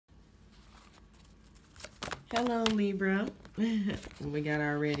Hello, Libra. We got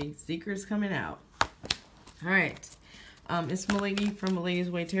already secrets coming out. All right. It's Maladys from Maladys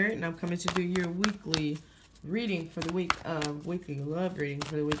Way Tarot, and I'm coming to do your weekly reading for the week of weekly love reading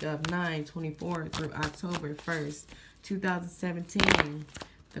for the week of 9/24 through October 1st, 2017.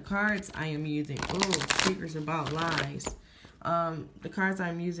 The cards I am using, secrets about lies. The cards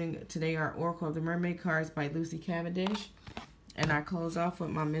I'm using today are Oracle of the Mermaid cards by Lucy Cavendish, and I close off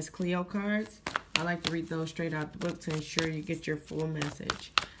with my Miss Cleo cards. I like to read those straight out the book to ensure you get your full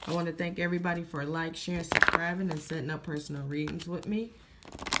message. I want to thank everybody for like, sharing, subscribing, and setting up personal readings with me.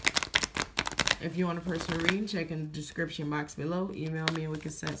 If you want a personal reading, check in the description box below. Email me and we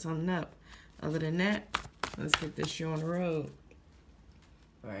can set something up. Other than that, let's get this show on the road.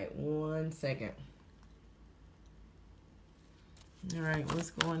 Alright, 1 second. Alright, what's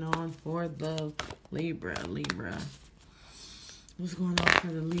going on for the Libra? What's going on for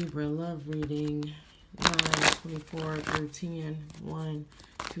the Libra love reading? 9/24 through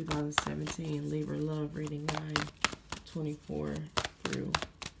 10/1/2017. Libra love reading 9/24 through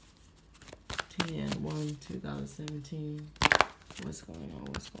 10/1/2017. What's going on?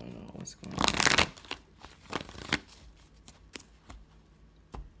 What's going on? What's going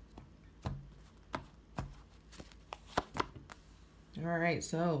on? All right,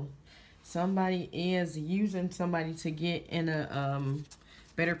 so somebody is using somebody to get in a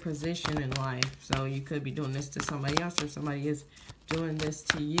better position in life. So you could be doing this to somebody else, or somebody is doing this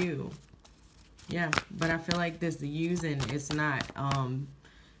to you. Yeah, but I feel like this using is not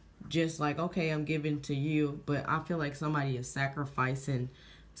just like, okay, I'm giving to you, but I feel like somebody is sacrificing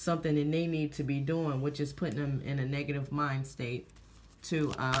something that they need to be doing, which is putting them in a negative mind state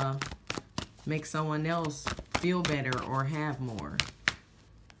to make someone else feel better or have more.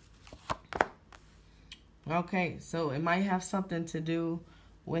 Okay, so it might have something to do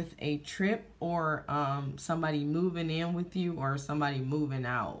with a trip, or somebody moving in with you, or somebody moving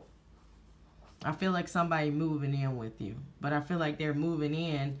out. I feel like somebody moving in with you, but I feel like they're moving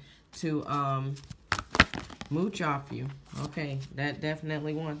in to mooch off you. Okay, that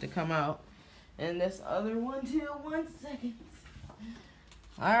definitely wanted to come out. And this other one too, 1 second.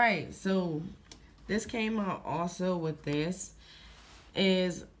 All right, so this came out also with this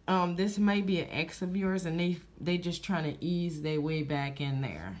is this may be an ex of yours, and they just trying to ease their way back in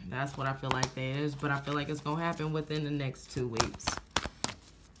there. That's what I feel like that is, but I feel like it's gonna happen within the next 2 weeks.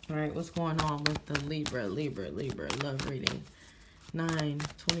 All right, what's going on with the Libra love reading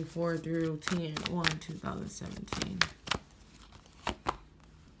 9/24 through 10/1/2017?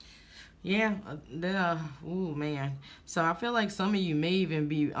 Yeah, oh man. So I feel like some of you may even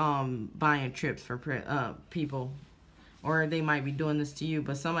be buying trips for people, or they might be doing this to you,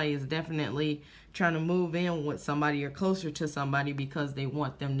 but somebody is definitely trying to move in with somebody or closer to somebody because they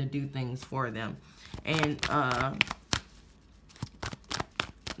want them to do things for them. And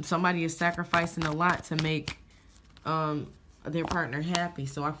somebody is sacrificing a lot to make their partner happy.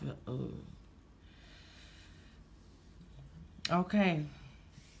 So I feel, okay.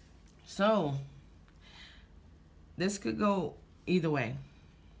 So this could go either way.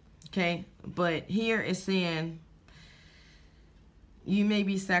 Okay, but here it's saying you may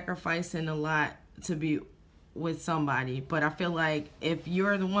be sacrificing a lot to be with somebody, but I feel like if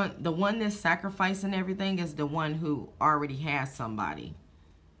you're the one that's sacrificing everything is the one who already has somebody.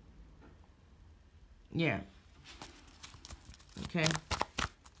 Yeah. Okay.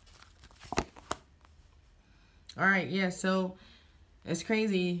 All right, yeah, so it's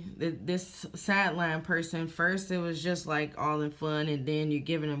crazy that this sideline person, first it was just like all in fun, and then you're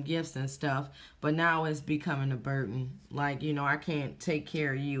giving them gifts and stuff, but now it's becoming a burden. Like, you know, I can't take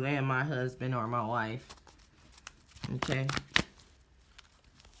care of you and my husband or my wife. Okay.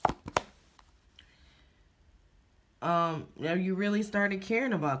 You really started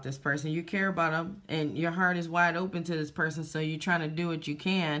caring about this person. You care about them, and your heart is wide open to this person, so you're trying to do what you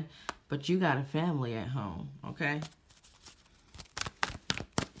can, but you got a family at home, okay?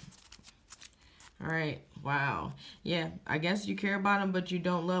 All right, wow. Yeah, I guess you care about them, but you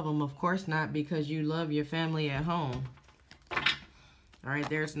don't love them. Of course not, because you love your family at home. All right,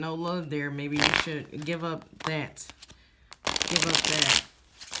 there's no love there. Maybe you should give up that. Give up that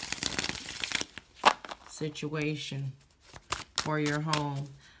situation for your home.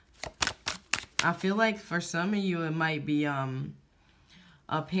 I feel like for some of you, it might be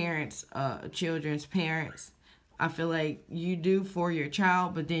children's parents. I feel like you do for your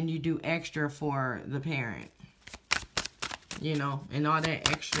child, but then you do extra for the parent. You know, and all that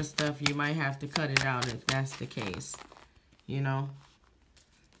extra stuff, you might have to cut it out if that's the case. You know?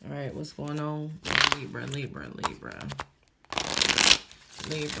 All right, what's going on? Libra.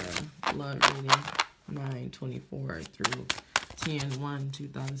 Love reading. 9/24 through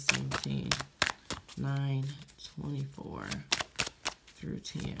 10/1/2017. 9/24 through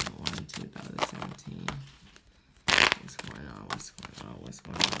 10/1/2017. What's going on? What's going on? What's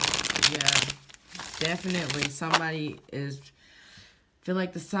going on? Yeah, definitely somebody feel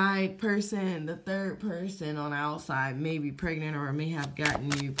like the side person, the third person on the outside may be pregnant or may have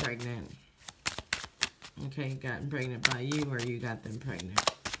gotten you pregnant. Okay, gotten pregnant by you or you got them pregnant.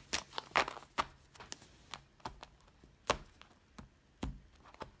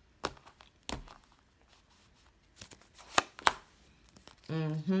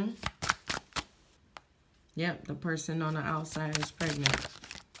 Yep, the person on the outside is pregnant.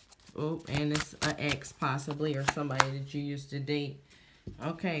 Oh, and it's an ex possibly or somebody that you used to date.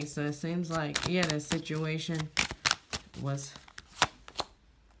 Okay, so it seems like, yeah, the situation was,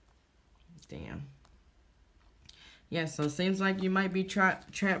 damn. Yeah, so it seems like you might be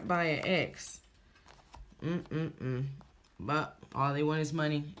trapped by an ex. But all they want is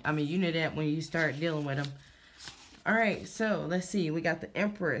money. I mean, you know that when you start dealing with them. All right, so let's see. We got the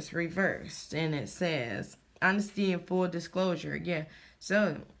Empress reversed, and it says honesty and full disclosure. Yeah,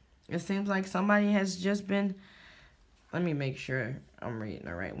 so it seems like somebody has just been, let me make sure I'm reading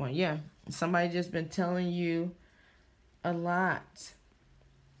the right one. Yeah, somebody just been telling you a lot.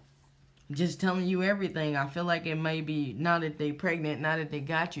 Just telling you everything. I feel like it may be, now that they pregnant, now that they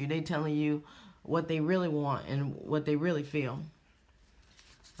got you, they telling you what they really want and what they really feel.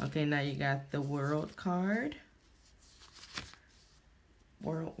 Okay, now you got the World card.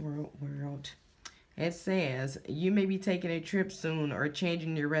 World. It says, you may be taking a trip soon or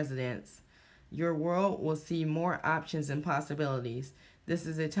changing your residence. Your world will see more options and possibilities. This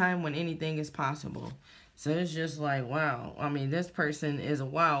is a time when anything is possible. So it's just like, wow. I mean, this person is a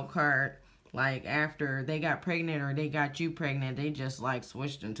wild card. Like, after they got pregnant or they got you pregnant, they just, like,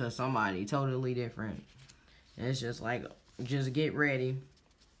 switched into somebody totally different. And it's just like, just get ready.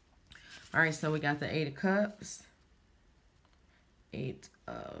 All right, so we got the 8 of Cups. 8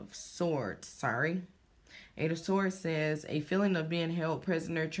 of Swords, sorry. 8 of Swords says, a feeling of being held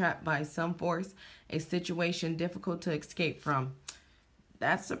prisoner, trapped by some force, a situation difficult to escape from.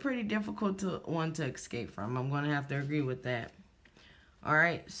 That's a pretty difficult one to escape from. I'm going to have to agree with that. All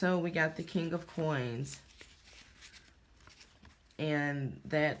right, so we got the King of Coins. And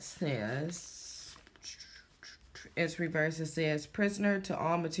that says, it's reversed. It says, prisoner to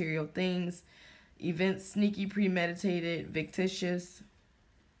all material things, events sneaky, premeditated, fictitious,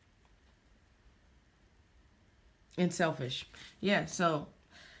 and selfish. Yeah, so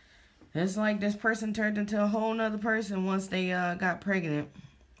it's like this person turned into a whole nother person once they got pregnant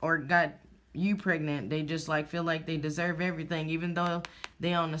or got you pregnant. They just like feel like they deserve everything, even though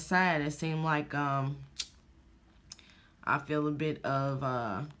they on the side. It seemed like I feel a bit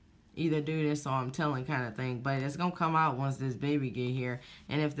of either do this or I'm telling kind of thing, but it's gonna come out once this baby get here.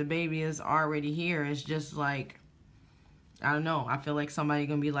 And if the baby is already here, it's just like, I don't know, I feel like somebody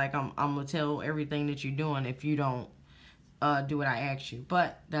gonna be like, I'm gonna tell everything that you're doing if you don't do what I asked you.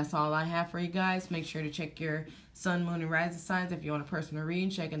 But that's all I have for you guys. Make sure to check your sun, moon, and rising signs. If you want a personal reading,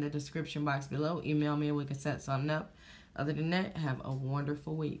 check in the description box below. Email me and we can set something up. Other than that, have a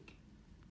wonderful week.